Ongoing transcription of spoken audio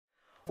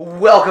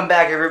Welcome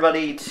back,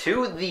 everybody,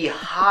 to the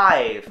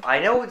Hive. I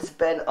know it's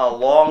been a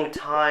long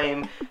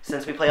time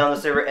since we played on the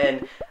server,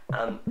 and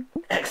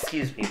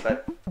excuse me,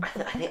 but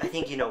I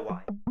think you know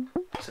why.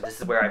 So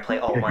this is where I play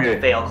all my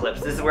fail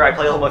clips. This is where I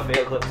play all my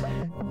fail clips.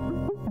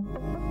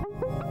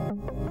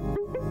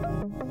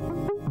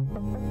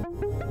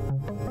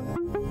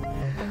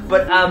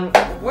 But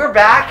we're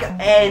back,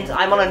 and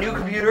I'm on a new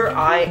computer.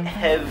 I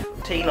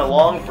have taken a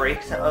long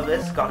break of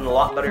this, gotten a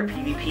lot better at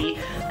PvP,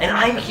 and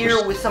I'm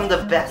here with some of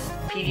the best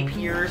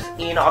PvPers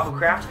in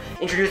Aquacraft,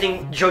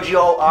 introducing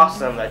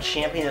Jojoawesome, the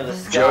champion of the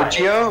sky.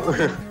 Jojo?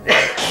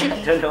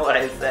 I don't know what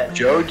I said.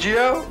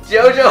 Jojo?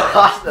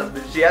 Jojoawesome,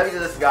 the champion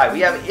of the sky. We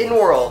have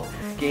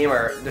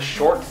InworldGamer, the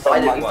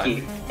short-sighted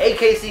one.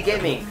 AKC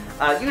Gaming,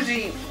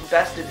 usually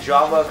best at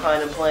Java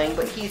kind of playing,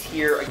 but he's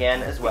here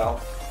again as well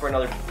for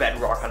another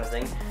bedrock kind of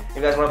thing.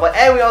 You guys want to play?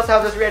 And we also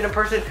have this random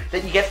person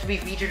that you get to be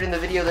featured in the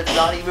video that's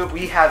not even,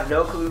 we have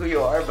no clue who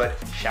you are,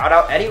 but shout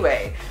out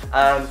anyway.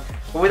 But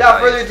without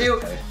further ado,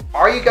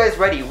 are you guys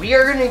ready? We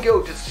are going to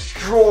go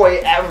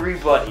destroy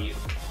everybody.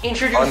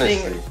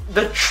 Introducing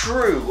the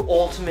true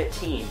ultimate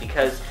team,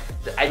 because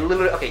I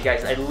literally, okay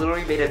guys, I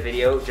literally made a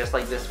video just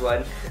like this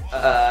one.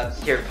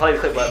 Here, play the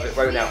clip of it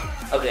right now.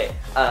 Okay,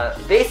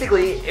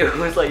 basically it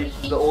was like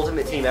the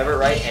ultimate team ever,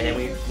 right? And then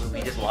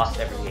we just lost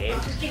every game.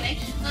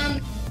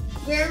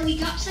 Where we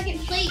got second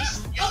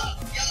place. Oh.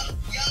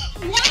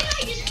 Why did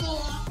I just fall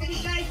off?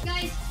 Okay, guys,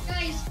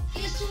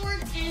 get a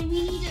sword, and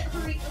we need to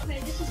hurry. Okay,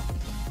 this is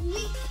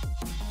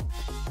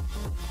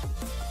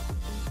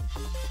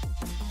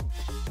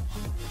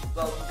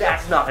Well,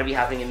 that's not gonna be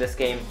happening in this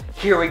game.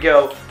 Here we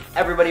go.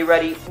 Everybody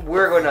ready?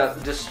 We're gonna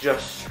just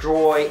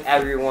destroy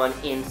everyone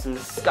in some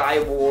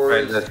Sky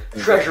Wars,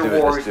 Treasure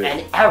Wars,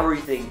 and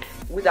everything.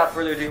 Without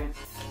further ado,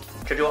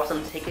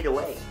 Jojoawesome, take it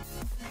away.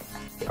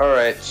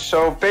 Alright,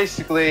 so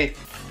basically,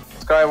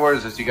 Sky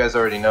Wars, as you guys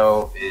already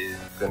know, is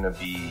gonna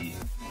be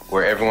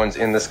where everyone's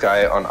in the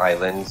sky on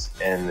islands,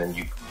 and then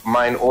you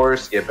mine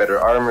ores, get better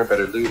armor,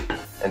 better loot,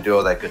 and do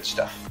all that good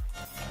stuff.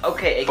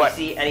 Okay,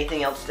 AKC,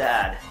 anything else to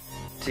add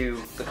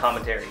to the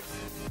commentary?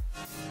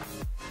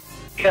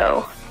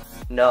 go.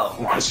 No.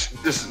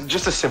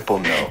 Just a simple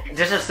no.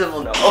 Just a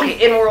simple no. Okay,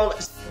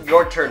 InWorld,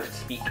 your turn to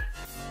speak.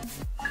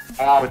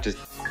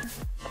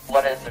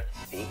 What is there to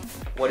speak?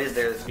 What is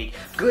there to speak?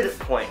 Good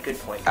point.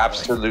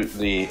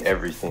 Absolutely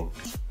everything.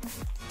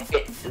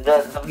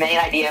 The main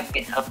idea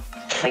of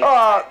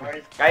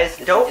guys,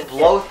 don't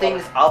blow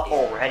things up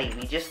already.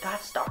 We just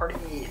got started.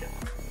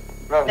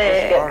 Bro,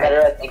 just get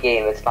better at the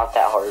game. It's not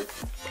that hard.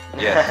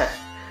 Yes.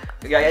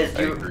 Guys,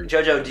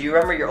 Jojo, do you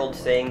remember your old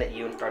saying that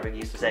you and Frederick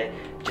used to say?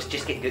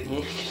 Just get good.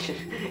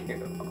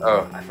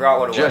 Oh, I forgot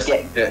what it was.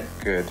 Just get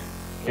good.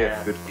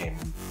 Yeah. Get good game.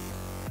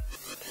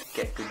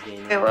 Get good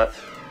game. Okay,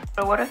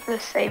 what if the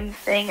same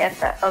thing at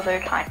that other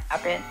time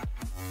happened?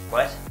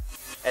 What?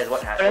 As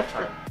what happened?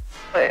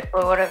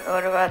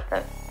 What about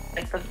the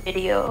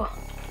video?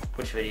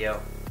 Which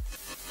video?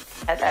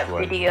 That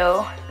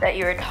video that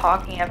you were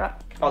talking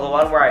about. Oh, the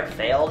one where I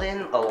failed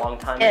in a long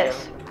time ago?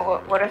 Yes.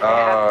 What if it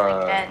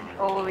happened again?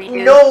 What will we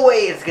do? No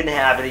way it's gonna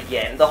happen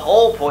again. The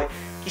whole point.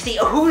 You see,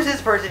 who's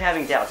this person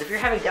having doubts? If you're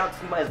having doubts,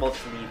 you might as well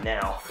just leave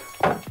now.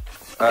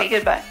 Okay,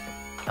 goodbye.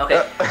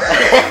 Okay.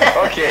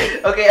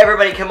 Okay. Okay,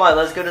 everybody, come on.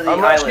 Let's go to the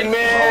island.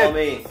 Man. Follow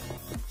me.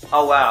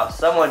 Oh wow,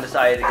 someone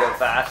decided to go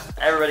fast.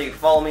 Everybody,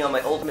 follow me on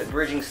my ultimate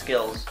bridging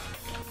skills.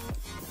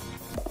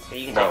 Okay,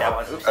 you can take that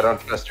one. Oops. I don't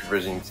trust your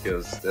bridging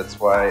skills. That's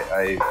why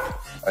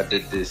I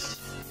did this.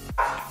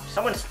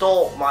 Someone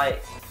stole my.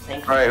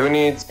 Thank you. All right, who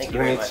needs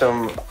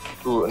some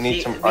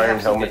iron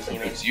helmets and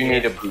boots? You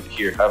need a boot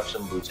here. Have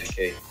some boots,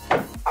 okay?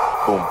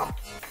 Boom.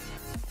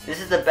 This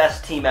is the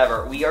best team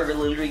ever. We are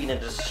literally gonna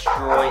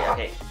destroy.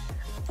 Okay.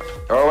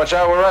 Oh, watch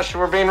out!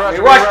 We're being rushed.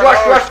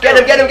 Rush! Get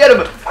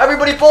him!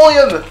 Everybody, follow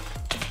him!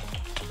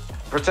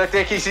 Protect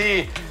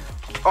AKC.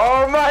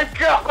 Oh my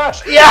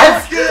gosh!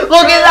 Yes!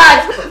 Look at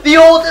that! The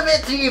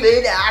ultimate team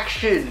in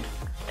action!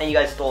 And you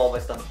guys stole all my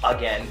stuff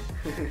again.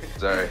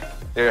 Sorry.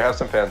 Here, have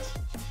some pants.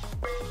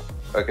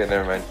 Okay,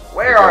 never mind.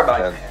 Where are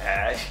my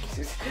pants?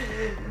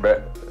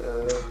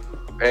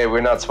 Hey, we're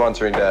not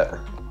sponsoring that.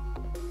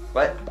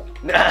 What?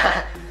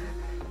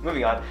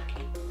 Moving on.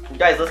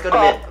 Guys, let's go to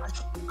mid.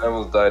 I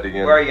almost died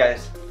again. Where are you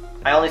guys?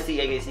 I only see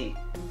AKC.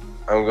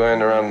 I'm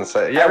going around the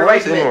side. Yeah,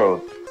 Everybody's right in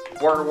world.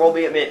 We'll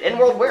be at mid.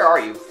 InWorld, where are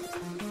you?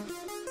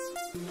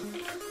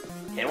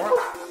 InWorld?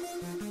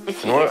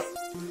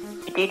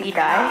 Did he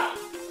die?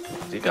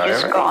 Is he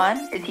Just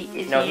gone?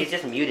 No, he's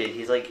just muted.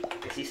 He's like,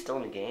 is he still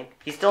in the game?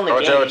 He's still in the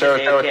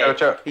game.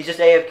 Watch out. He's just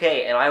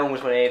AFK, and I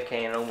almost went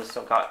AFK and almost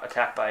got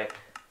attacked by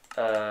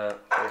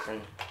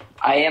person.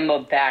 I am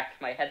back.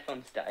 My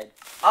headphones died.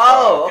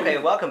 Oh, okay.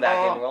 Welcome back,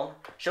 InWorld.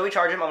 Shall we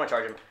charge him? I'm gonna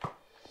charge him.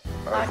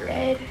 Not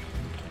dead.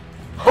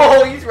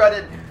 Oh, he's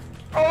running.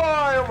 Oh,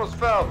 I almost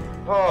fell.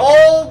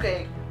 Oh,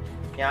 okay.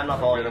 Yeah, I'm not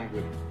falling. I'm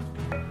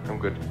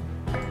good.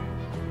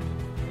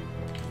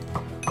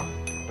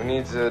 Who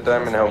needs a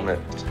diamond helmet?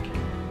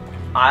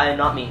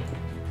 Not me.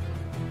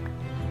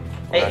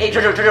 Hey,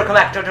 Jojo, come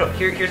back. Jojo,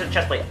 here's a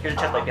chest plate. Here's a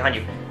chest plate behind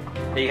you.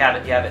 There you have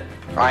it. You have it.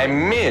 I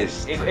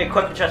missed.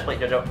 Equip the chest plate,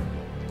 Jojo.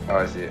 Oh,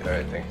 I see it.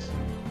 Alright, thanks.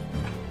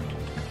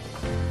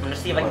 I'm gonna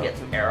see if I can get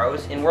some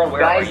arrows. InWorld,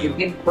 where Guys, are you? you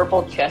can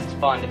purple chest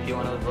spawn if you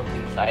want to look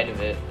inside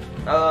of it.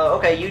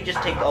 Okay, you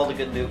just take all the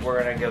good loot.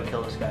 We're gonna go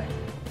kill this guy.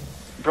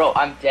 Bro,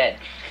 I'm dead.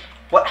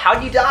 What?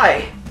 How'd you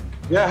die?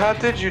 Yeah, how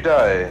did you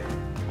die?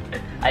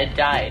 I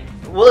died.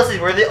 Well,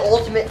 listen, we're the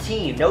ultimate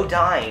team. No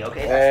dying,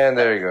 okay? And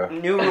there you go.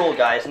 New rule,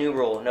 guys. New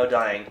rule. No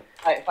dying.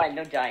 Alright, fine,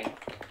 no dying.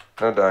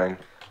 No dying.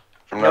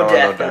 From No now on,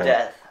 death. no No dying.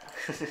 death.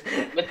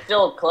 But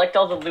still, collect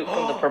all the loot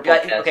from the purple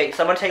Guys, chest. okay,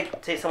 someone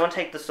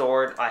take the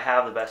sword. I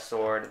have the best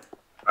sword.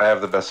 I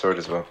have the best sword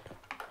as well.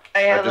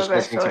 I I'm have the just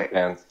best missing some sword.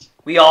 pants.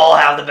 We all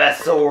have the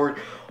best sword.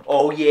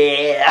 Oh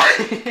yeah.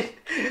 Do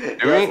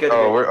we?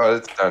 Oh,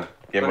 it's done.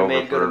 Game Go to over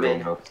mid, go for to mid.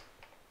 everyone else.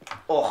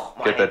 Oh,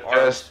 my Get that arm's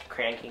chest.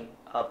 cranking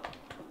up.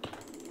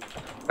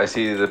 I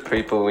see the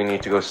people we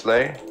need to go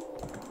slay.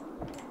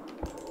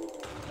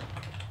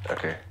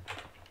 Okay.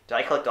 Did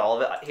I collect all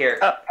of it? Here.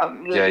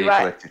 Yeah, you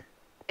collected.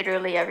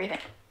 Literally everything.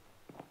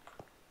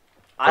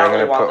 I I'm only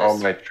gonna put want all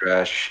this. my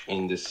trash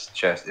in this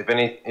chest. If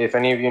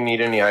any of you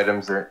need any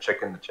items, there,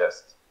 check in the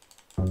chest.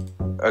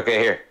 Okay,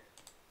 here.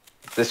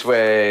 This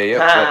way.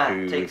 Yep. Ah,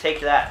 that too.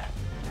 take that.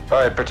 All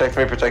right, protect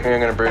me. I'm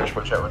gonna bridge.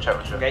 Watch out.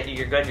 Okay,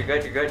 you're good.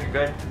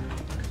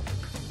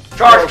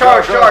 Charge!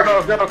 Charge!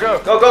 Go! Go!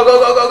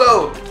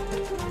 Go!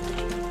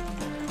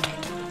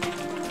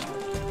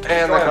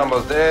 And the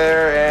combo's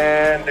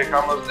there, and the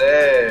combo's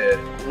dead.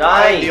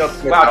 Nice! The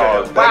ultimate Wow,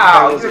 dog. Jojo. That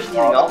Wow, was you're a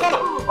stealing dog. all.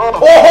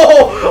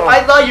 Oh!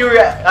 I thought you were.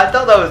 I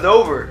thought that was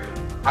over.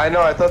 I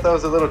know. I thought that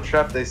was a little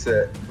trap they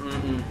set.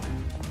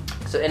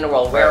 So in the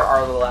world, where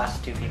are the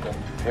last two people?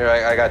 Here,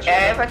 I got you. Yeah,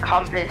 I have a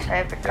compass. I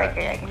have a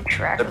tracker. I can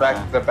track The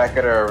back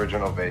at our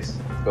original base.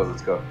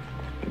 Let's go.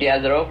 Yeah,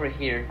 they're over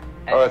here.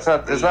 Oh, it's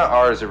not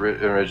ours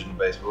original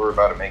base, but we're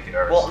about to make it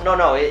ours. Well,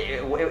 no,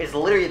 it's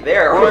literally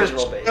their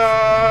original base.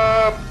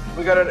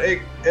 We got an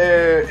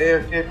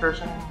AFK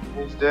person.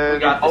 He's dead. We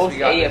got Oh, this, we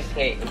got this.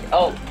 AFK.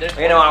 Oh, there's.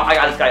 Okay, no, I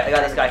got this guy. I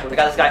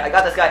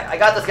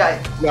got this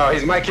guy. No,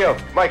 he's my kill.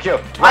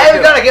 I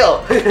haven't got a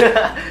kill.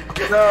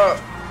 No.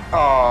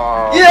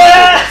 Aww.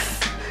 Yes!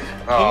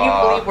 Can you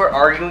Aw. believe we're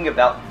arguing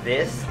about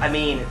this? I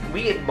mean,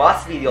 we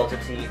must be the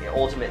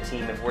ultimate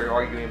team if we're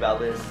arguing about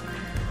this.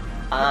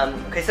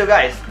 Okay, so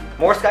guys,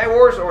 more Sky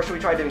Wars, or should we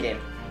try doing game?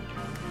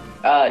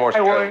 More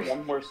Sky Wars.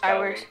 One more Sky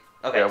Wars.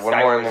 Okay, Yeah, one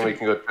Sky more Wars. and then we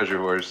can go Treasure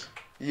Wars.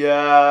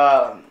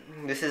 Yeah,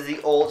 this is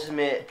the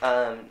ultimate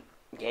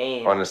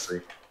game.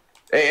 Honestly.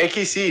 Hey,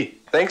 AKC,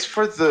 thanks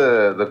for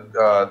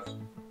the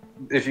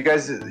if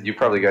you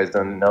probably guys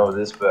don't know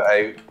this, but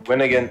I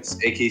went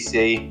against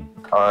AKC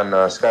on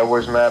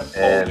Skywars map,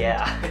 and Oh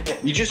yeah.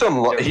 he just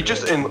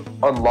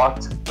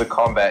unlocked the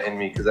combat in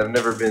me because I've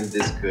never been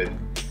this good.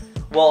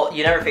 Well,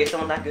 you never faced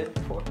someone that good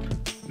before?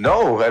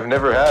 No, I've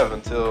never have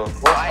until.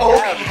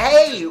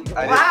 Okay,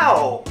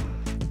 wow!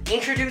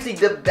 Introducing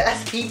the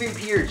best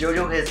PvPer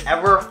Jojo has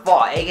ever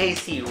fought,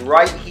 AKC,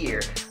 right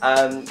here.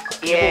 People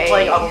Yay.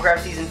 playing Aquacraft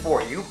Season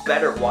 4, you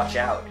better watch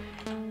out.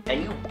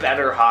 And you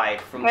better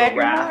hide from the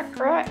wrath.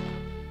 Right.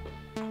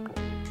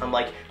 I'm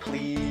like,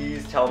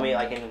 please tell me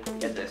I can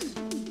get this.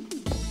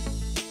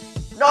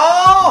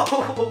 No!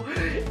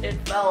 It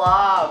fell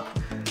off.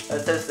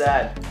 That's so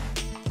sad.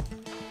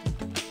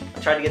 I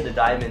tried to get the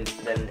diamond,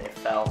 then it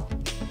fell.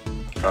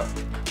 Oh,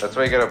 that's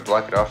why you gotta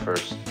block it off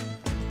first.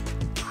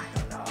 I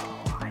don't know.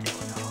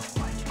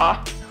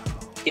 Ah,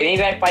 give me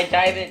back my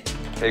diamond.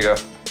 There you go.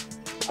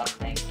 Oh,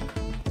 thanks.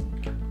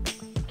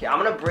 Okay,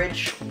 I'm gonna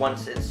bridge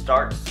once it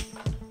starts.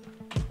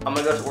 We're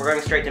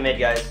going straight to mid,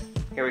 guys.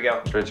 Here we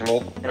go. Straight to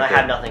mid. And I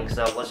have nothing,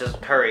 so let's just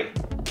hurry.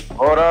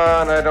 Hold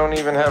on, I don't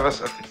even have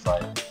a. Okay,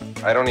 fine.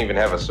 I don't even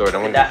have a sword.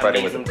 I'm gonna That be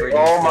fighting with amazing it. bridge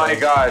Oh my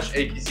skills. gosh,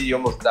 AKC you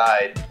almost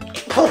died.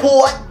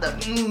 What the?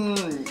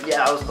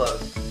 Yeah, that was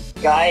close.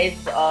 Guys,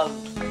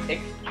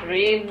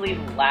 extremely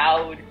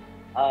loud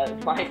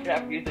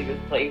Minecraft music is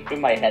playing through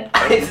my I'm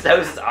headphones.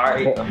 so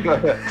sorry.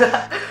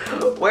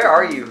 Where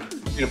are you? You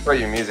need to put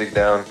your music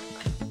down.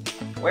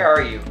 Where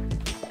are you?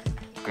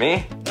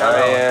 Me? No, I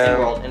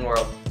am. in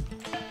world.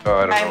 Oh,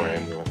 I don't know I'm- where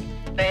I'm going.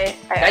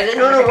 Guys,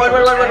 no,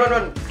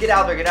 run. Get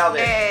out there.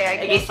 Hey,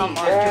 I AKC, killed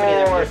someone. there's too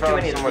many of them. Oh, I There's too found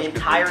many of so them. The much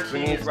entire good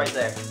food. team is right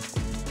there.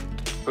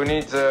 Who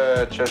needs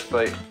a chest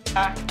plate?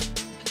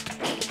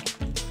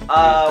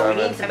 We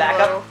need some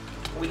backup.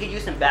 We could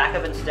use some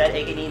backup instead.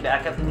 AK need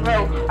backup.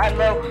 Low. I'm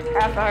low.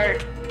 Half a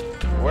heart.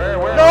 Where?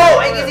 No,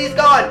 AKC's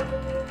gone.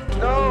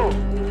 No!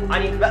 I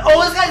need.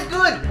 Oh, this guy's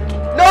good.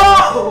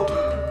 No.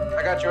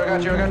 I got you.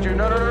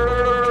 No.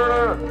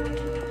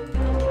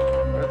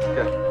 That's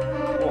good.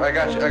 I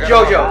got you.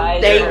 Jojo,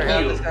 Guys, thank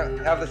Here,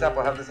 you. Have this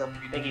apple.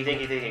 Thank you.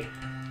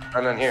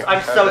 And then here. I'm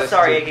have so this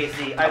sorry, too.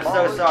 AKC. I'm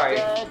so sorry.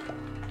 Hey,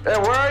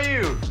 where are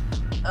you?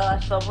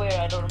 Somewhere,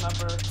 I don't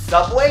remember.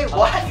 Subway?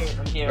 What?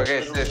 I'm here.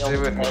 Okay, stay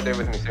with me.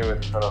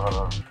 Hold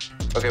on.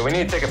 Okay, we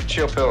need to take a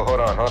chill pill. Hold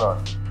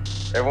on.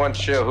 Everyone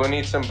chill. Who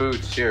needs some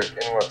boots? Here,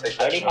 anyone take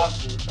I that. already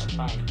have boots, I'm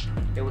fine.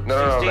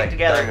 No, Stick like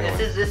together. diamond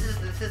This is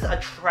this is a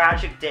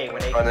tragic day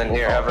when AKC. And then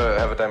here, have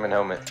a diamond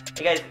helmet.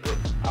 Hey guys.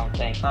 Oh,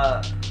 thanks.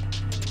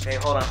 Okay,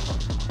 hold on.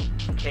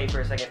 Okay, for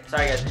a second.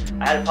 Sorry guys,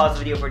 I had to pause the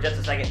video for just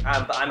a second.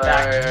 But I'm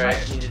back. Right. I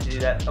just needed to do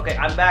that. Okay,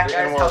 I'm back,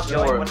 guys. How's it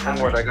going? What's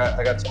happening?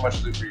 I got so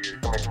much loot for you.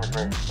 Come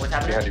here. What's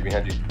happening?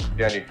 Behind you.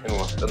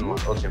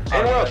 Inworld. Okay.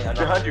 Oh, Inworld,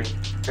 behind you.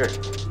 Here.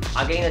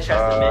 I'm getting the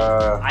chest in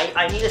mid.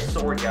 I need a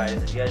sword, guys.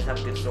 If you guys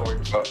have good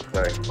swords. Oh,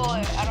 sorry.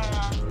 Boy, I don't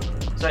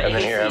know. So And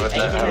then here, have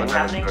anything that's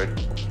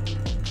happening?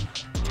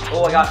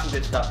 Oh, I got some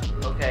good stuff.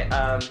 Okay.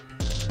 I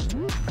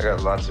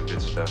got lots of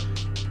good stuff.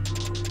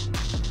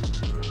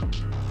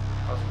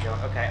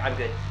 Okay, I'm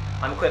good.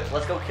 I'm equipped.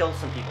 Let's go kill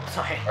some people.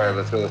 Sorry. Alright,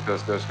 let's go.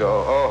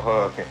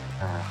 Oh, okay.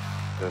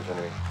 There's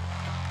enemy.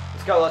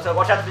 Let's go.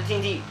 Watch out for the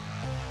TNT.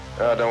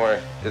 Oh, don't worry.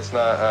 It's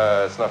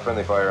not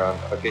friendly fire on.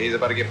 Okay, he's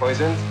about to get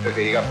poisoned.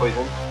 Okay, he got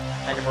poisoned.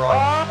 And for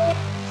all.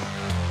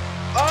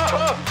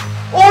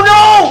 Oh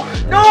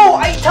no! No!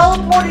 I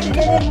teleported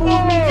and it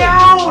moved me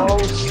down! Oh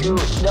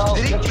shoot, no.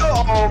 Did he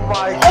kill? Oh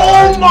my god.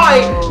 Oh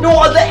my! No,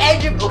 on the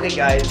edge of... Okay,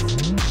 guys.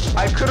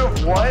 I could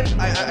have won.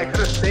 I could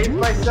have saved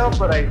myself,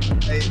 but I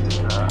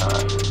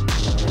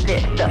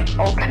The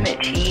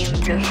ultimate team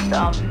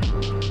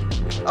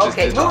just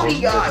Okay,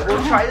 movie guy.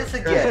 We'll try this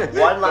again.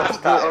 One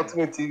last The time.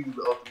 ultimate team is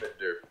the ultimate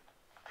derp.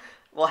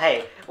 Well,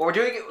 hey, we're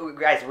doing it,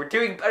 guys. We're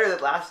doing better than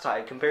last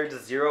time. Compared to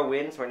 0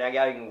 wins, we're now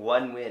getting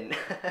 1 win.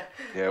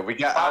 Yeah, we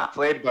got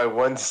outplayed by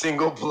one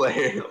single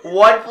player.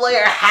 One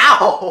player?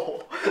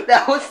 How?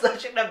 That was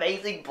such an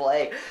amazing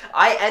play.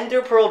 I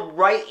ender pearled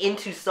right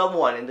into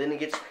someone, and then it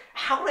gets.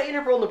 How did I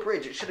ender pearl in the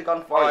bridge? It should have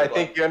gone Oh, farther. I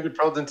think you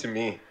underpearled into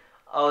me.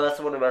 Oh, that's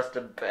what it must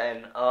have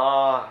been.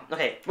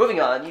 Okay, moving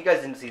on. You guys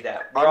didn't see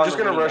that. We're I'm on just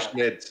the gonna winning rush map.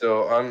 mid,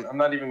 so I'm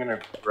not even gonna.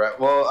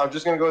 Well, I'm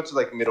just gonna go to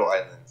like middle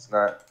islands,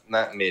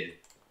 not mid,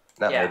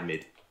 Yeah.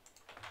 mid.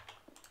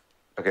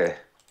 Okay.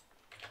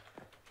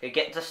 Okay,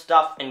 get the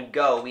stuff and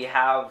go. We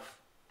have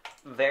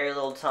very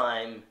little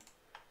time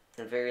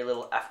and very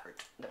little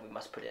effort that we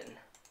must put in.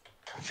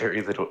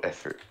 Very little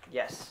effort.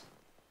 Yes.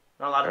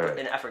 Not allowed to put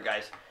in effort,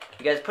 guys. If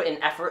you guys put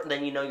in effort,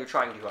 then you know you're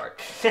trying too hard.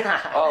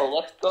 Oh,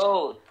 let's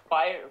go.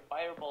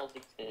 Fireballs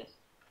exist.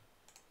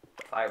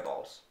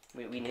 Fireballs.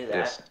 We knew that.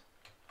 Yes.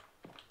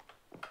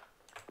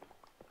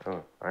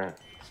 Oh, alright.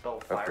 Spell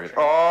fire. Upgrade.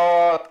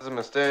 Oh, that's a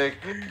mistake.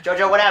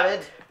 Jojo, what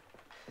happened?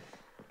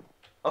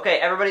 Okay,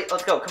 everybody,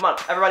 let's go. Come on,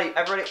 everybody.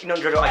 No,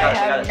 Jojo, I got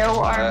have it.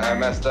 no armor. I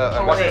messed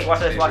up. Watch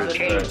this. Watch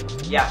Okay.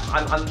 this. Yeah,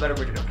 I'm better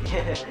version.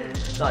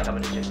 It's not like I'm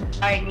a ninja.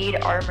 I need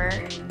armor.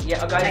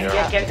 Yeah, guys,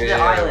 Yeah. get to the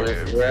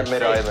island. We're at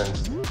mid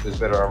islands. There's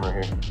better armor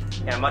here.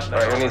 Yeah, much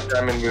better. Alright, who needs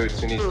diamond boots?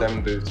 Who needs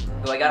diamond boots?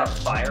 Do I got a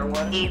fire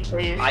one? Need,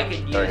 please. I could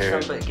use Right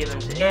here. some, but give them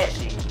to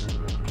AKC.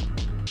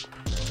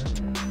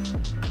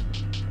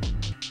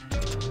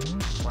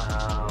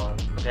 Wow.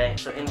 Okay,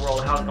 so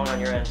InWorld, how's it going on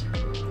your end?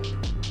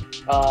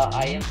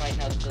 I am right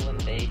now still in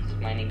base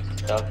mining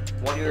stuff.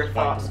 What are your Just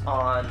thoughts mining.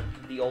 on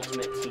the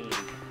ultimate team?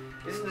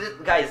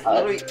 Guys,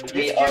 literally,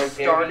 We this are just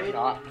very started.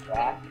 not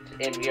cracked,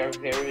 and we are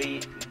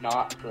very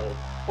not good.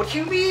 What do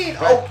you mean?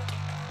 What?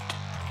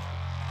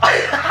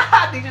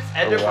 Oh! They just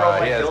ended Oh, for wow, all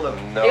my he has killed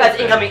him. no Hey guys,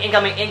 thing.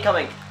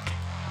 incoming!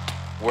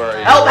 Where are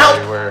you?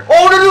 Help! Where?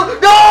 Oh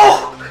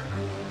no!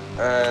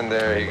 And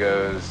there he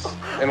goes.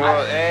 And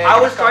well, hey, I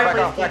was back off, trying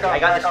to back play off, TNT. I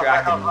got back off,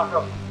 distracted. back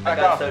off, I back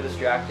got off. so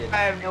distracted. I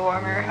have no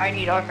armor. I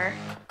need armor.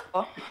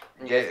 Oh.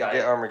 You guys got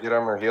Get it. armor,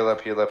 heal up,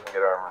 and get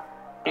armor.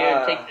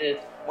 Here, take this.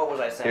 What was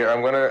I saying? Here,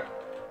 I'm gonna.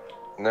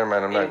 Never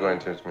mind, I'm not going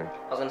to. It's me.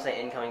 I was gonna say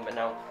incoming, but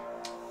no.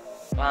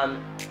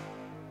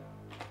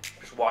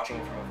 Just watching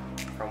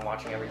from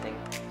watching everything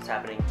that's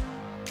happening.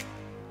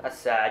 That's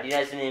sad. You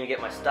guys didn't even get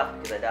my stuff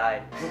because I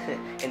died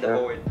in the Yeah.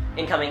 forward.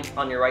 Incoming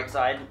on your right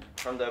side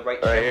from the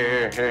right.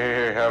 Alright, ship.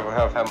 here. Have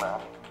my.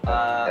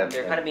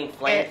 They're kind of being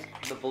flanked.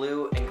 The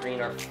blue and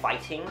green are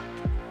fighting.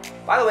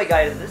 By the way,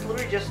 guys, this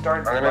literally just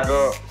started I'm with gonna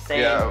us go-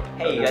 saying, yeah,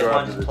 "Hey, you I'm guys gonna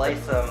want go to just play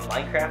some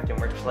Minecraft?" And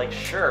we're just like,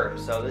 "Sure."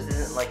 So this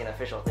isn't like an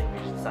official thing. We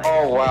just decided.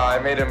 Oh wow, I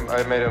made him.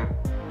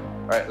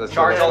 Alright, let's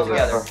Charge go. all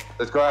together.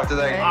 Let's go after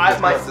that. I,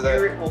 Let's my go after that.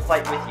 spirit will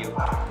fight with you.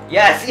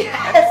 Yes,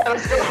 yes.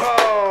 Let's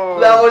go.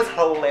 That was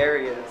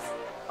hilarious.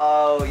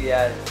 Oh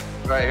yes.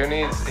 Right, who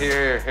needs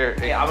here?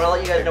 Okay, I'm gonna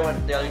let you guys know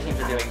what the other teams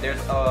are doing. There's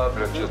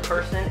a blue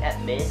person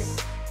at mid.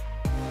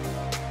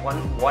 One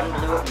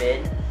blue at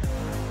mid.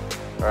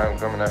 Alright, I'm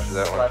coming after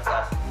that So one. that's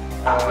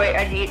us. Wait,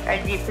 I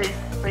need,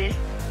 please.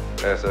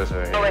 Yeah,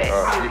 sorry. Oh wait,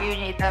 Oh, you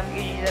need them.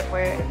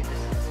 Where?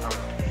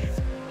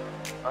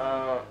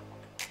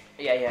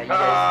 Yeah, you guys.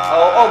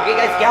 Oh, okay,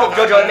 guys, get help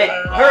Jojo at mid.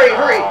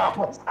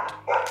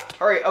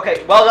 Hurry.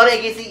 Okay, well done,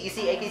 AKC. You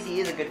see, AKC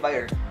is a good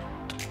fighter.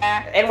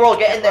 InWorld,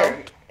 get in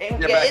there. Get in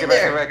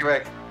there. Get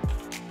back.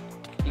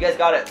 You guys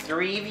got it.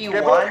 3v1.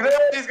 Get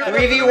back. He's got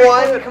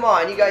 3v1. Come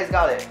on, you guys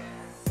got it.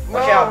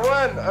 Watch out.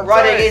 Run. I'm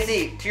Run, sorry.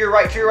 AKC. To your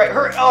right.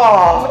 Hurry.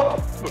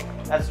 Oh,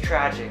 that's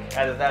tragic.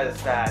 That is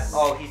sad.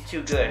 Oh, he's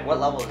too good.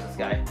 What level is this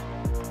guy?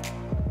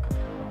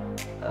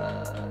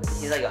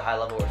 He's like a high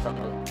level or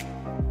something.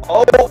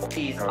 Oh,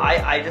 jeez.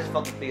 I just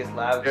felt the biggest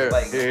lag Here.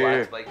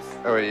 spikes.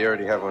 Oh wait, you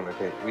already have one.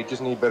 Okay, we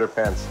just need better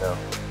pants now.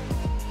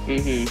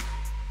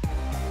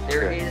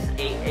 There is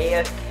a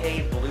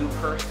AFK blue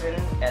person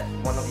at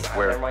one of the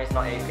Where? islands. He's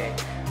not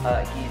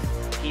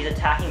AFK. He's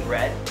attacking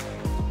red.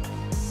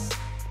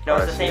 No,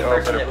 it's the same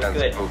person that was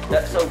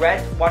good. So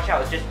red, watch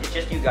out. It's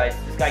just you guys.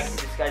 This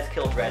guy's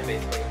killed red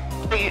basically.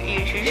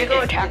 You should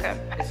go attack him.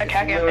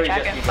 Attack him.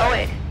 Oh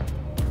wait.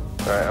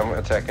 Alright, I'm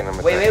attacking him.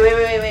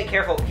 Wait,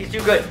 careful. He's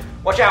too good.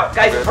 Watch out,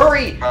 guys,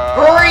 hurry!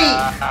 Hurry!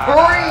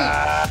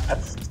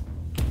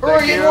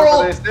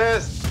 Inworld!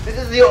 This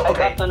is the I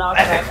got the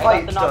knockback.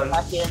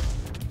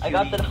 I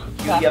got the knockback.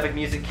 Cue the epic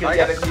music, cue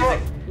the epic music.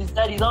 He's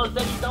dead, he's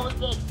almost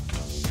dead.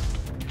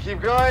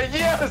 Keep going,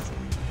 yes!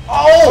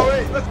 Oh!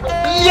 Wait, let's go!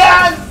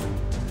 Yes!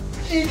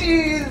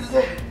 GG's!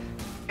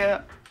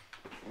 Yeah.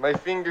 My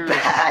fingers.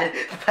 Bad.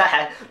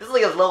 This is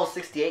like a level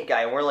 68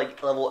 guy, and we're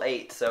like level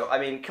 8, so, I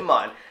mean, come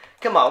on,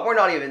 we're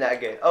not even that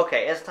good.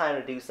 Okay, it's time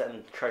to do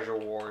some treasure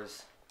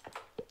wars.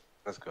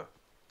 Let's go.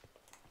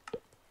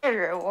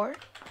 Treasure war.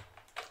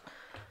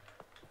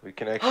 We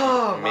can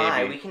actually,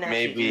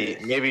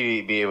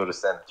 maybe be able to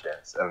stand a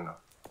chance. I don't know.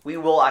 We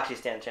will actually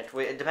stand a chance.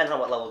 It depends on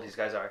what level these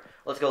guys are.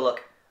 Let's go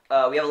look.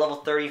 We have a level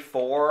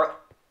 34.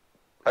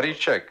 How do you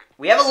check?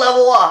 We have a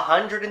level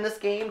 100 in this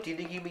game. Do you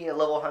think you'd be a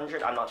level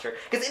 100? I'm not sure.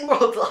 Because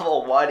Inworld's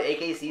level 1,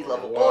 AKC's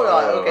level... Hold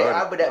on, okay,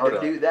 I would have to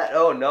do that.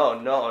 Oh,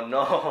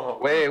 no.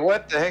 Wait,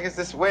 what the heck is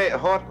this? Wait,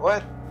 hold,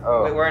 what?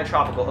 Oh. Wait, we're in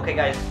tropical. Okay,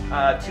 guys,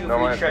 two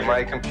free treasure.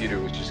 My computer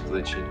was just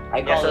glitching.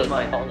 I call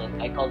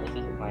this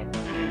isn't mine.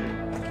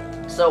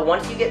 So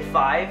once you get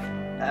 5,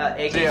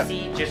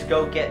 AKC, just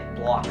go get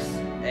blocks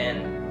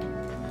and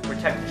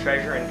protect the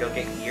treasure and go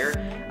get gear.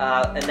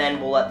 And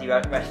then we'll let the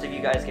rest of you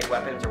guys get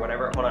weapons or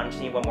whatever. Hold on, I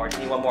just need one more.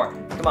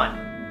 Come on.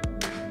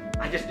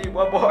 I just need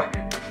one more.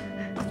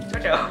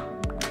 Jojo,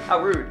 how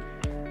rude.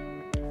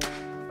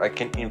 I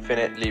can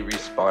infinitely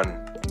respawn.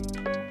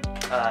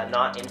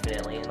 Not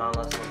infinitely, not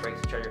unless someone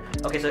breaks the treasure.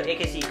 Okay, so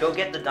AKC, go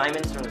get the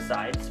diamonds from the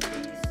sides,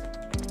 please.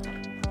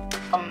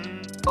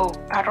 Oh,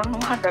 I don't know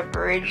how to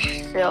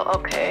bridge still.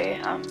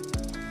 Okay, I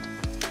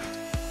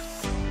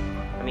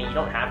mean, you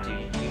don't have to.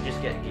 You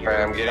just get gear.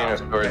 Alright, I'm getting a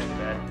sword.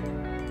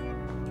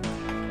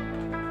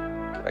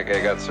 Okay,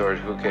 I got sword.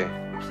 Okay.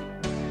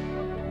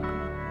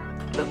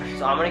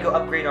 So I'm gonna go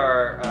upgrade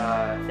our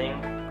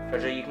thing.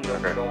 Jojo, you can go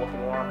patrol if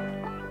you want.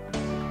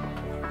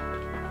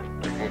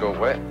 You can go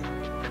what?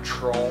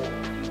 Patrol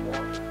if you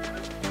want.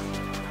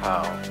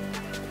 How?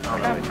 I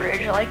don't know. a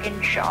bridge like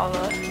in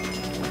Java.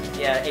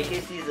 Yeah,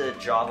 AKC's a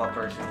Java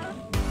person.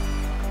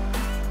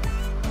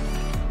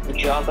 The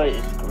Java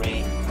is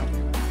great.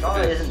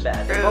 Java isn't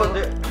bad.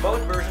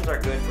 Both versions are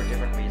good for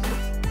different reasons.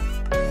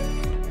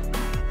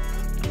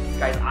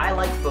 Guys, I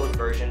like both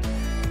versions.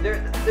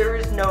 There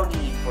is no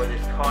need for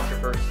this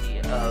controversy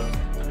of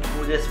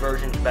this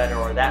version's better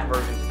or that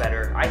version's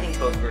better. I think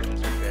both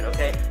versions are good,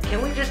 okay?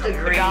 Can we just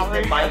agree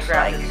that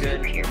Minecraft is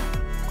good?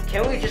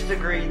 Can we just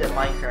agree that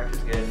Minecraft is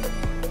good?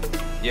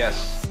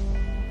 Yes.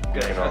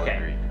 Good, okay.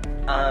 Agree.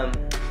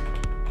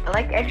 I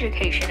like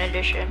Education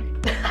Edition.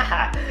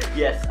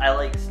 Yes, I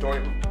like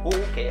story.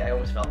 Ooh, okay, I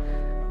almost fell.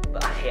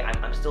 But hey,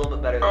 I'm still a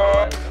bit better than you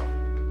guys, so.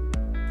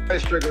 I'm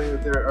struggling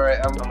with there. Alright,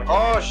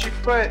 oh, she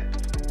quit!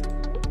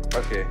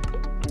 Okay.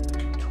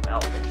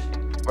 12,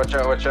 interesting. Watch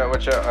out.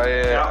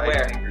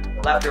 Where?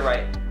 Left or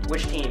right?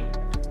 Which team?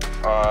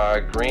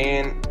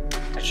 Green.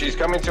 She's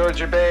coming towards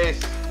your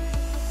base.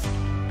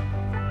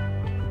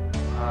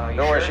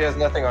 Don't worry, she has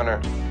nothing on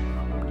her.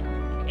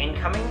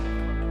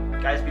 Incoming?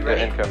 Guys, be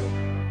ready. Yeah, incoming.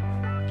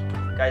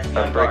 Guys, be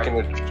on guard.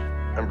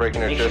 I'm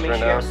breaking her chest right Make sure you now.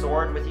 have a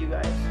sword with you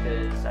guys,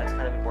 because that's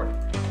kind of important.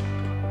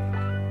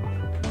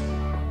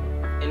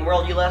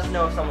 InWorld, you let us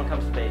know if someone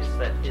comes to base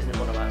that isn't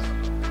one of us.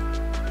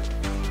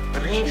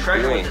 Green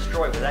treasure was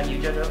destroyed. Was that you,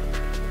 Jojo?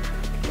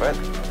 What?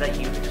 Was that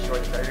you who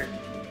destroyed the treasure?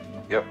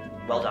 Yep.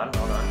 Well done,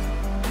 well done.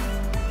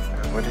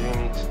 What do you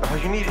need? Oh,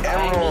 you need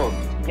emerald!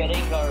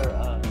 Getting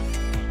our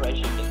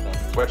treasure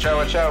defense. Watch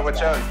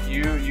out.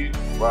 You,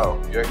 wow,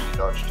 you actually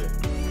dodged it.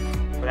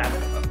 What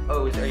happened?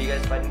 Oh, are you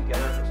guys fighting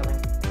together or something?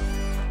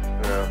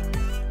 No.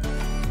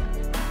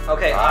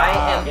 Okay,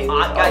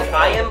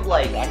 I am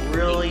like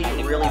really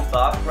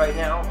buff right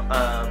now.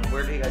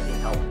 Where do you guys need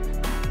help?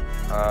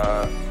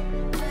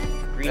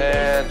 Green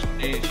and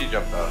she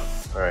jumped out.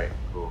 Alright,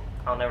 cool.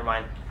 Oh, never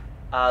mind.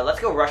 Let's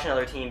go rush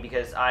another team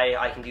because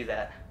I can do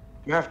that.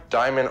 You have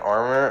diamond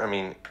armor? I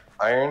mean,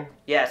 iron?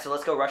 Yeah, so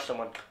let's go rush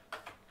someone.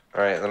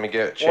 Alright, let me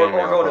get chainmail.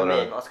 Or go to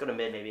mid. Let's go to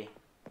mid, maybe.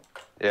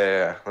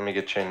 Yeah. Let me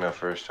get chainmail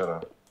first. Hold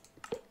on.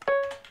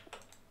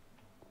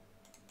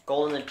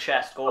 Gold in the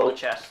chest.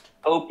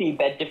 OP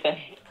bed defense.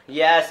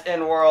 Yes,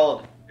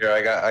 InWorld. Here,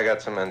 I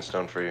got some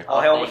endstone for you. Oh,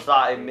 I almost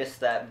thought I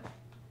missed that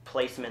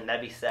placement.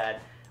 That'd be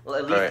sad.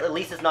 Well, at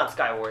least it's not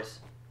Skywars.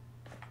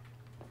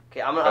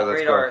 Okay, I'm gonna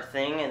upgrade our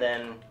thing and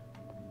then.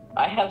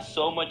 I have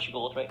so much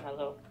gold right now,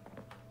 though.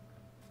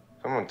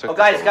 Someone took. Oh,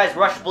 guys,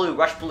 rush blue.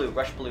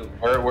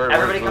 Where?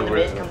 Everybody come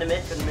to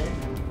mid.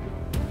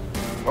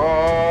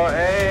 Oh,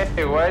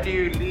 hey, why do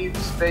you leave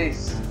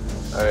space?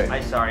 Alright.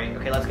 I'm sorry.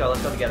 Okay, let's go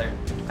together.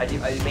 I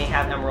may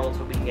have emeralds,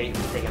 but we can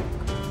take them.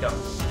 Let's go.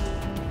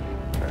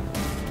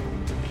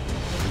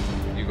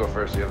 go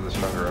first. You have the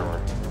stronger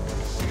armor.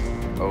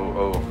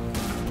 Oh.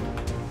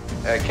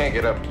 I can't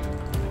get up.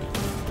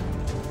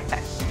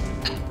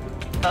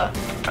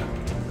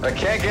 I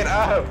can't get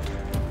up.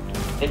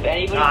 If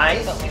anybody Nice.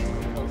 picks up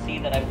my will see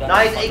that I've done.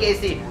 Nice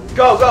AKC.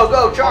 Go, go,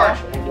 go. Charge.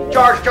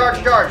 Charge,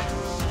 charge, charge.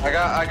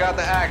 I got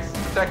the axe.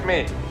 Protect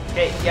me.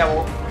 Okay, yeah,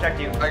 we'll protect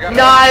you. I got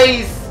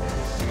Nice.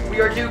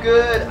 We are too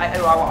good.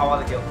 I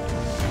want the kill.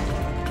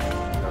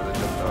 Oh, they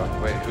jumped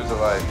off. Wait, who's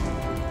alive?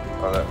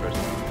 Oh, that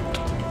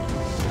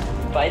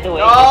person. By the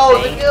way, Oh,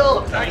 if the they-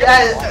 kill.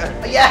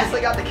 Yes, yes,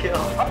 I got the kill.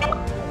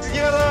 It's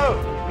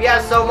yellow. We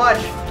have so much.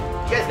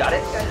 You guys got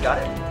it. You guys got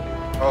it.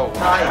 Oh,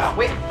 Nice. wow.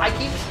 Wait, I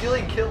keep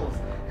stealing kills.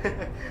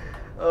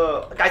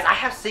 Guys, I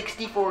have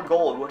 64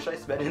 gold. What should I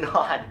spend it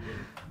on?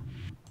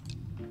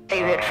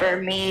 Save it for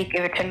me.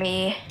 Give it to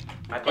me.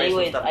 I placed some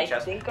Anyways, stuff in the I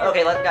chest. think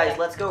Okay, our- guys,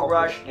 let's go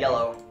rush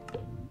yellow.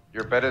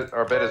 Our bed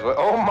is what?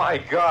 Oh my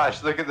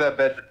gosh! Look at that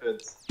bed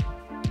defense.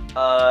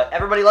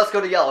 Everybody, let's go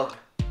to yellow.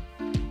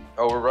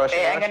 Oh, we're rushing.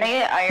 Okay, I'm gonna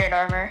get iron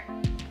armor.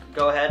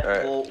 Go ahead.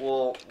 Alright.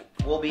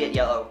 We'll be at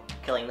yellow,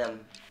 killing them.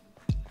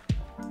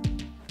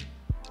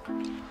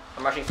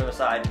 I'm rushing from the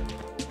side.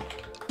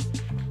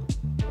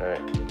 All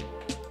right.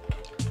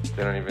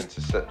 They don't even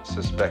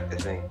suspect a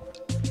thing.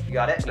 You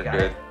got it. You They're got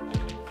good.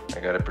 it. I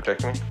got it.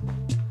 Protect me.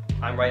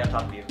 I'm right on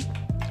top of you.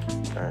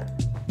 All right.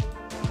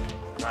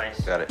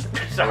 Nice. Got it.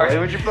 Sorry. Why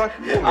would you block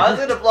me? I was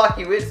gonna block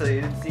you in so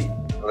you didn't see.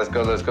 Let's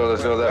go. Let's go.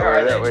 Let's go that Where way.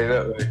 are That they? way.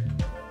 That way.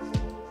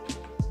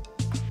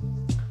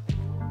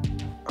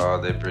 Oh,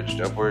 they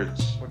bridged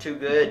upwards. We're too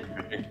good.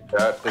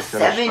 That is gonna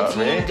stop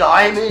 17 me.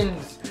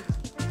 diamonds.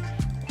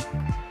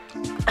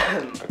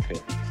 Okay.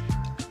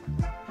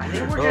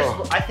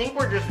 I think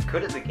we're just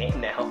good at the game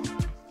now.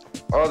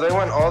 Oh, they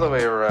went all the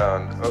way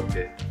around.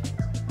 Okay.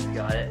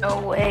 Got it. No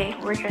way.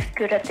 We're just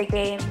good at the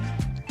game.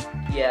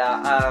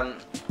 Yeah,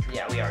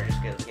 yeah, we are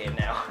just good at the game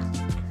now.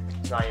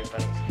 It's not even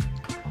funny.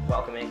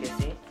 Welcome,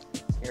 AKC.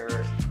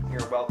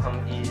 Your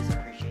welcome is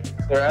appreciated.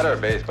 They're at our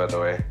base, by the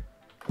way.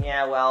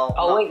 Yeah, well.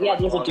 Oh not wait, yeah,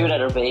 for there's a long. dude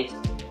at our base.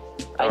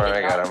 Alright,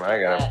 I did got not him, I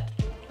got see him.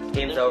 that.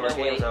 Game's There's over. no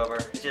Game's way. over.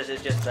 It's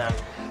just them.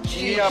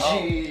 Yeah.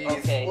 GG's. Oh,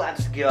 okay.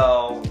 Let's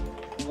go.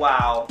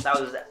 Wow, that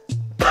was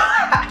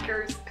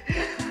hackers.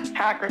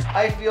 Hacker.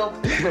 I feel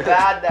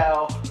bad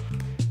now.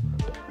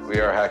 We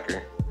are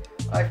hacker.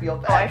 I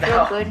feel Oh, I bad feel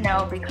now. good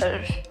now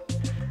because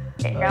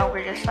now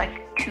we're just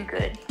like too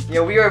good.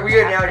 Yeah, we are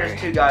now just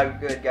too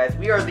good, guys.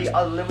 We are the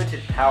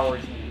unlimited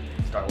powers.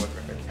 Star Wars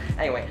reference.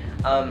 Anyway,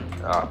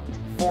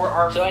 for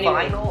our So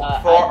anyway,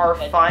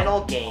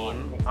 final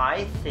game,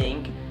 I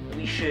think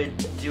we should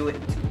do it.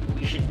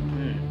 We should.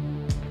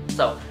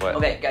 So, What?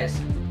 okay, guys.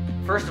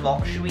 First of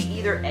all, should we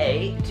either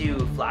A, do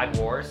Flag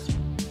Wars,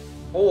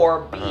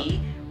 or B,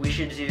 we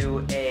should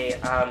do a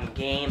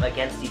game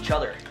against each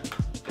other?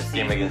 To see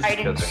Game who's- against Hide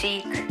each and other.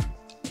 seek.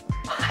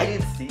 Hide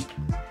and seek.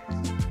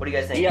 What do you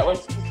guys think? Yeah,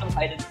 let's do some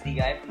hide and seek.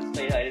 I haven't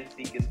played hide and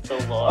seek in so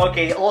long.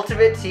 Okay,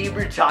 Ultimate Team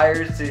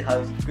retires to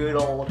have good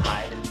old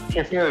hide and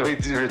seek.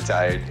 we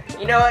retired.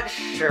 You know what?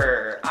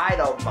 Sure, I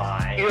don't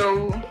mind.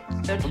 Yo.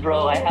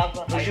 Bro, I have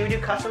a Should we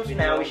do customs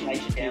video now? We on should my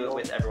do it channel.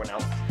 with everyone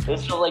else. This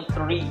was from like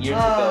 3 years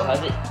ago.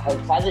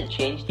 Has it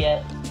changed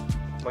yet?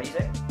 What do you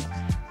say?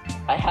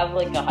 I have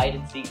like a hide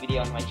and seek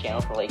video on my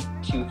channel for like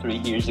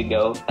 2-3 years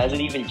ago. Has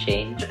it even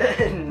changed?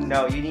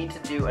 No, you need to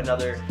do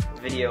another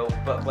video,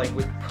 but like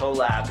with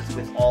collabs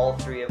with all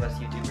 3 of us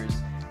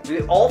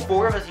YouTubers. All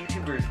 4 of us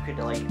YouTubers could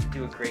like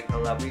do a great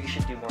collab. We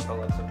should do more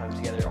collabs sometimes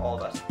together, all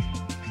of us.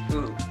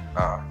 Ooh.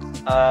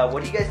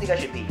 What do you guys think I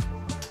should be?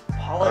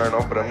 I don't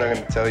know, but I'm not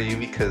gonna tell you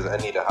because I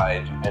need to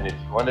hide. And if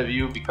one of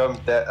you becomes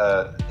that,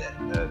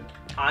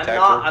 I'm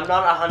Tackle.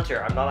 not a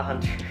hunter. I'm not a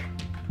hunter.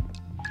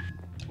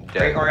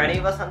 Are any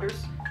of us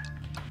hunters?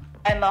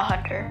 I'm a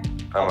hunter.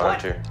 I'm a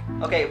What? hunter.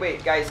 Okay,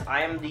 wait, guys.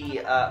 I am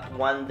the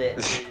one that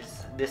is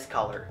this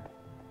color.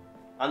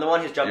 I'm the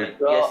one who's jumping. Do you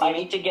Bro, guys see I me?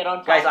 need to get on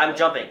top. Guys, I'm of it.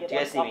 jumping. I need to Do you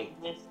get guys on see top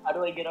of this. How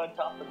do I get on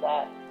top of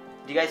that?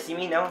 Do you guys see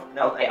me? No?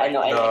 No? Okay, I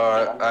know.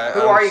 No,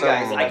 Who I'm are you some-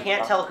 guys? I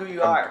can't tell who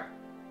you are.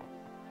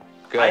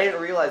 Good. I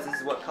didn't realize this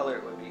is what color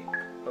it would be.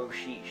 Oh,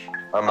 sheesh.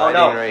 I'm Oh hiding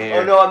no! right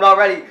here. Oh no! I'm not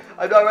ready.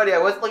 I'm not ready. I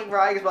wasn't looking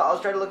for items, but I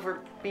was trying to look for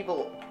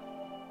people.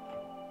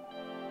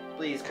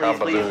 Please, please,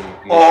 please. Balloon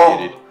Oh,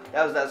 initiated.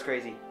 that was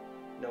crazy.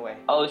 No way.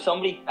 Oh,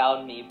 somebody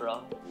found me,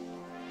 bro.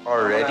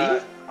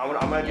 Already? I'm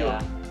gonna do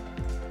Yeah.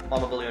 a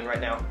llama balloon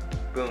right now.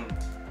 Boom.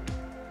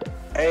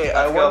 Hey, Let's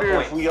I go, wonder if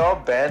points. we all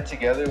band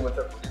together with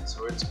our wooden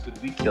swords,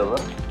 could we kill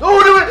them? Oh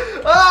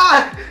no!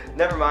 Ah!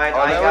 Never mind. Oh,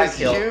 I that got was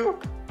killed. you?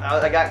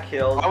 I got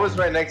killed. I was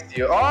right next to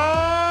you.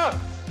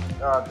 Oh!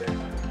 Oh,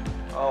 damn.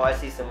 Oh, I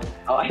see someone.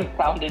 Oh, I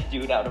found a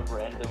dude out of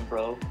random,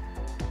 bro.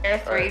 There are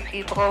 3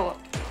 people.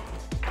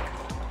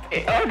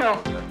 Oh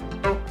no. No,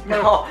 No.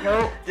 no,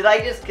 no. Did I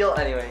just kill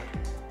anyway?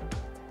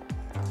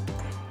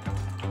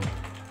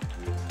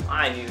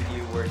 I knew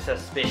you were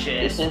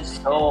suspicious. This is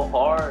so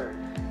hard.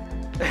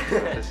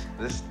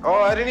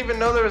 Oh, I didn't even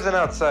know there was an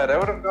outside. I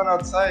would have gone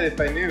outside if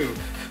I knew.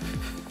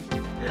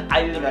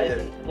 I didn't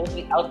either.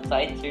 Living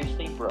outside,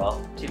 seriously,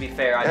 bro. To be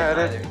fair, I Yeah,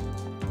 didn't it either.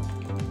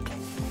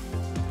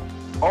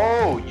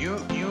 Oh, you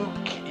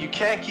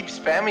can't keep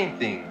spamming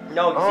things.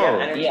 No, because you have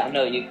energy. Yeah,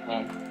 no, you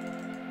can.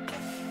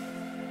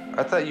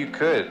 I thought you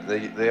could. They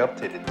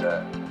updated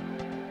that.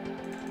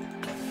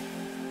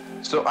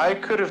 So I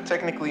could have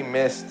technically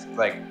missed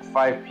like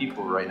 5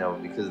 people right now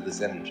because of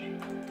this energy.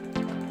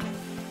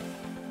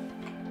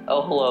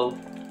 Oh, hello.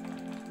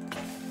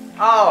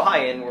 Oh,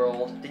 hi,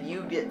 InWorld. Did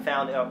you get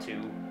found out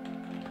too?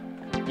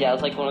 Yeah, I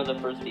was like one of the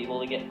first people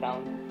to get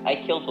found. I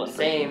killed one person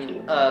Same.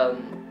 too.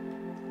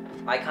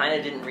 I kind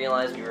of didn't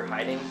realize we were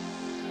hiding.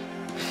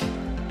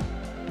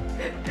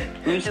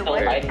 Who's still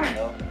hiding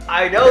though?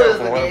 I know Yeah,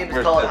 the one game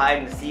is called person.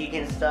 hide and seek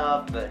and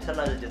stuff, but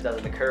sometimes it just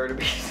doesn't occur to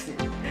me.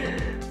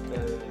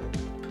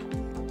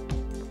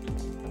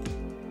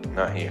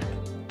 Not here.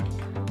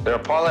 They're a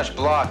polished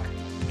block.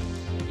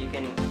 You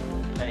can.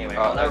 Anyway,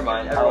 Oh, well, never okay.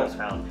 mind. Everyone's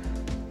found.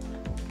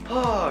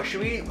 Oh,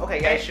 should we? Okay,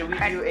 guys, should we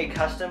do a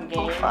custom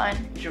game? fun.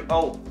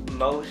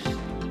 Most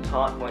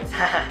taunt points.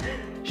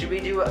 Should we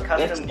do a Let's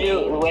custom do.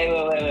 game? Wait.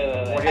 What do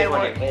you guys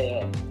want to do?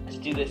 Wait. Let's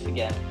do this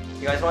again.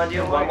 You guys want to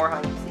do one more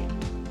hide and seek?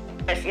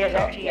 Yes,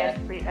 actually, yeah. yes,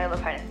 please. I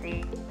love hide and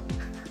seek.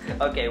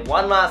 Okay,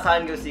 one last hide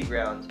and go seek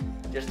round,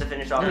 just to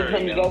finish off.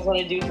 And you guys want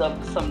to do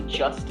some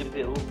just to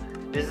build?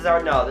 This is our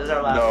last. No, this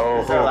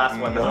is our last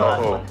one. This is our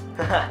last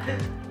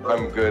one.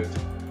 I'm good.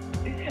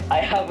 I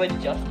have a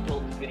just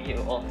build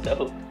video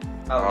also.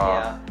 Oh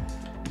yeah.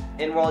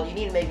 InWorld, you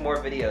need to make more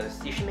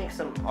videos. You should make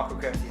some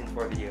Aquacraft Season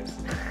 4 videos.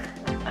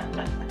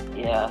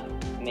 Yeah,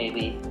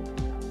 maybe.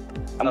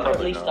 I'm Oh,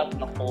 currently no. stuck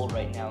in a hole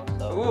right now,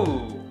 so.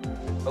 Ooh.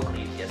 Oak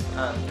leaves, yes.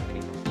 I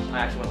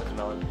actually went with the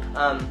melon.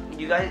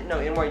 You guys know,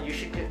 InWorld, you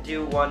should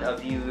do one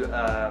of you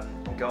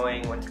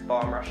going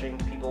bomb rushing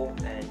people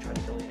and trying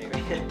to kill you.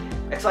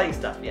 Exciting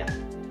stuff, yeah.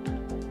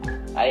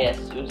 I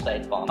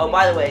suicide bomb. Oh,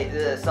 by the way,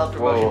 the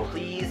self-promotion, Whoa.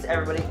 please,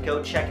 everybody,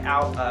 go check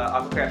out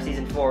Aquacraft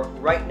Season 4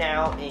 right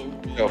now in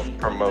the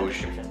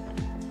Self-promotion. description.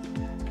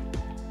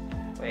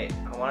 Wait,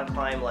 I want to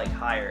climb, like,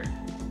 higher.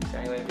 Is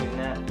there any way of doing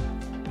that?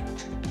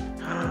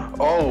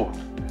 Oh,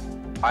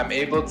 I'm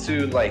able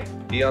to like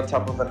be on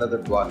top of another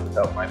block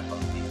without my phone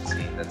being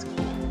seen. That's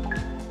cool.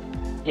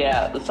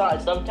 Yeah,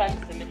 sometimes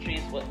symmetry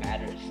is what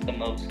matters the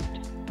most.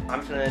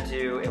 I'm just gonna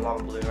do a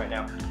lava balloon right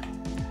now.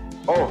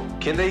 Oh,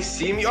 can they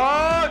see me?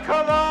 Oh,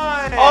 come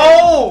on!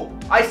 Oh!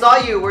 I saw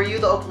you! Were you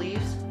the oak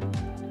leaves?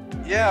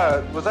 Yeah,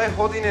 was I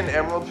holding an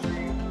emerald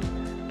tree?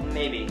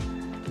 Maybe.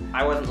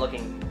 I wasn't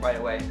looking right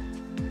away.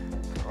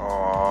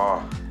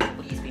 Aww.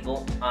 Please,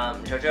 people.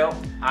 Jojo,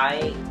 I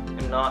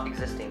am not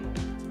existing.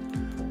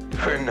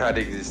 We're not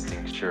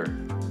existing, sure.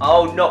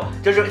 Oh no,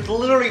 Jojo, it's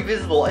literally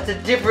visible. It's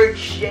a different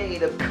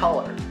shade of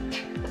color.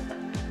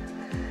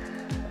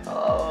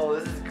 Oh,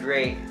 this is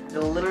great.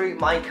 Literally,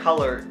 my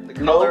color, the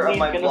color of Nobody's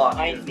my gonna block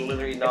find is me.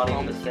 literally I not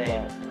even the promise you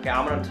same. that. Okay,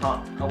 I'm gonna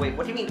taunt. Oh wait,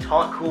 what do you mean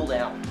taunt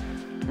cooldown?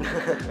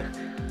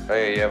 Oh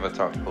yeah, you have a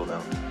taunt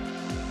cooldown.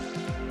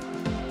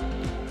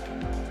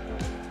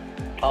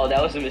 Oh,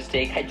 that was a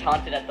mistake. I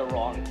taunted at the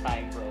wrong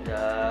time, bro.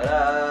 Da,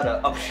 da,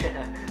 da. Oh shit.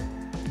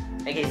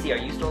 AKC, are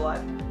you still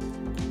alive?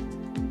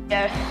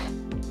 Yes.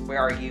 Where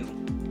are you?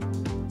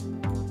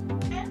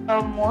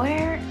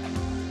 Where?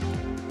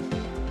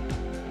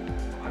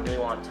 I really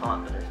want to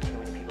taunt, but there's too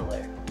many people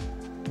there.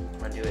 I'm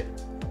gonna do it.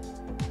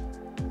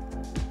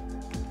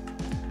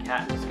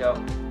 Cat, let's go.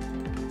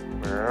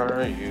 Where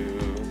are you?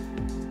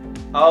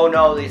 Oh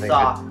no, they think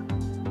saw. I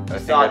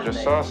think Saw I just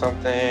me. saw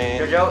something.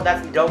 Jojo,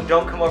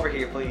 don't come over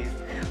here, please.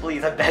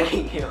 Please, I'm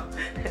begging you.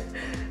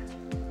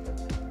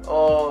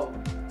 Oh,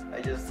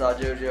 I just saw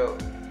Jojo.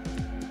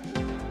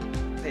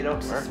 They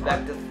don't Where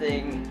suspect a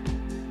thing.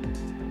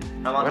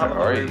 I'm on Where top of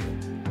are the you? roof.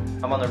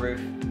 I'm on the roof.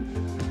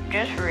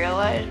 Just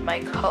realized my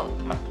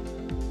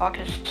walk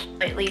is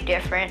slightly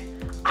different.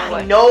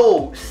 I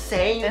know,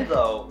 same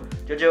though.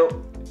 Jojo,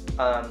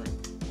 I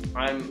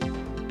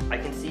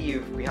can see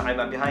you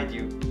behind. I'm behind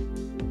you.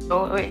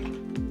 Oh wait.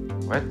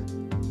 What?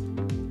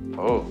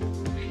 Oh.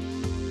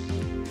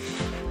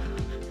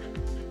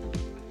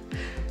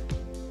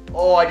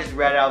 Oh, I just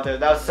ran out there.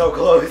 That was so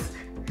close.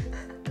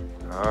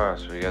 Ah,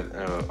 so we got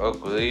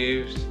oak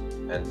leaves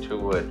and 2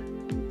 wood.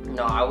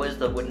 No, I was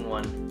the wooden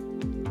one.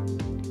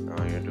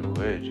 Oh, you're the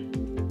wood.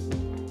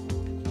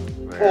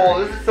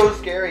 Oh, this is so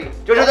scary.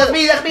 Jojo, that's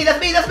me.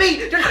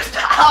 Jojo,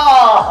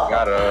 stop.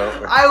 Got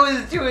him. I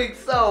was doing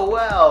so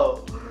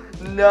well.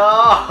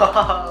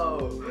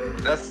 No.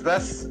 That's.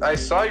 I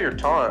saw your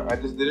taunt. I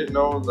just didn't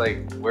know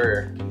like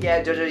where.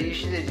 Yeah, Jojo, you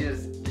should have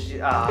just.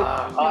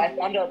 Oh, I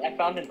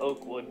found an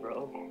oak wood,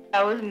 bro.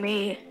 That was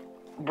me.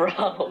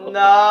 Bro.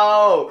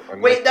 No.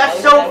 Wait, that's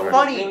I so was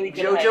funny. really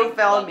good at Jojo hiding found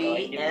stuff, me, though. I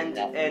give you and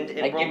that. and I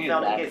give Emerald you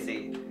found that.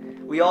 Casey.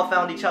 We all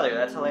found each other.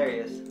 That's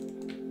hilarious.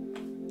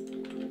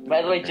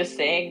 By the way, just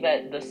saying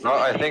that the. Oh,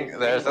 I think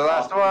there's the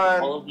last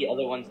one. All of the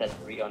other ones had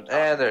 3 on top.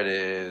 And there it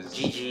is.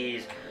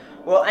 GG's.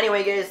 Well,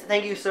 anyway, guys,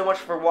 thank you so much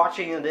for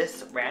watching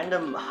this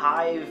random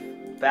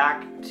Hive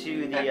back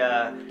to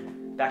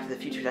Back to the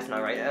Future, that's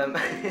not right.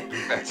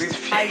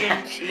 I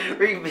didn't see.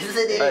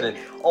 Revisiting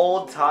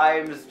old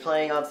times,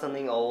 playing on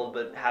something old,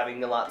 but having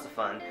lots of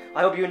fun.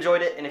 I hope you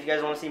enjoyed it, and if you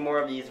guys want to see more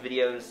of these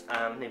videos,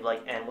 leave a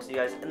like, and we'll see you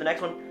guys in the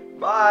next one.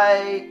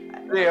 Bye!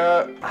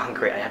 Yeah. Oh,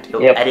 great, I have to go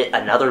edit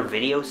another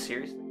video?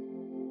 Seriously?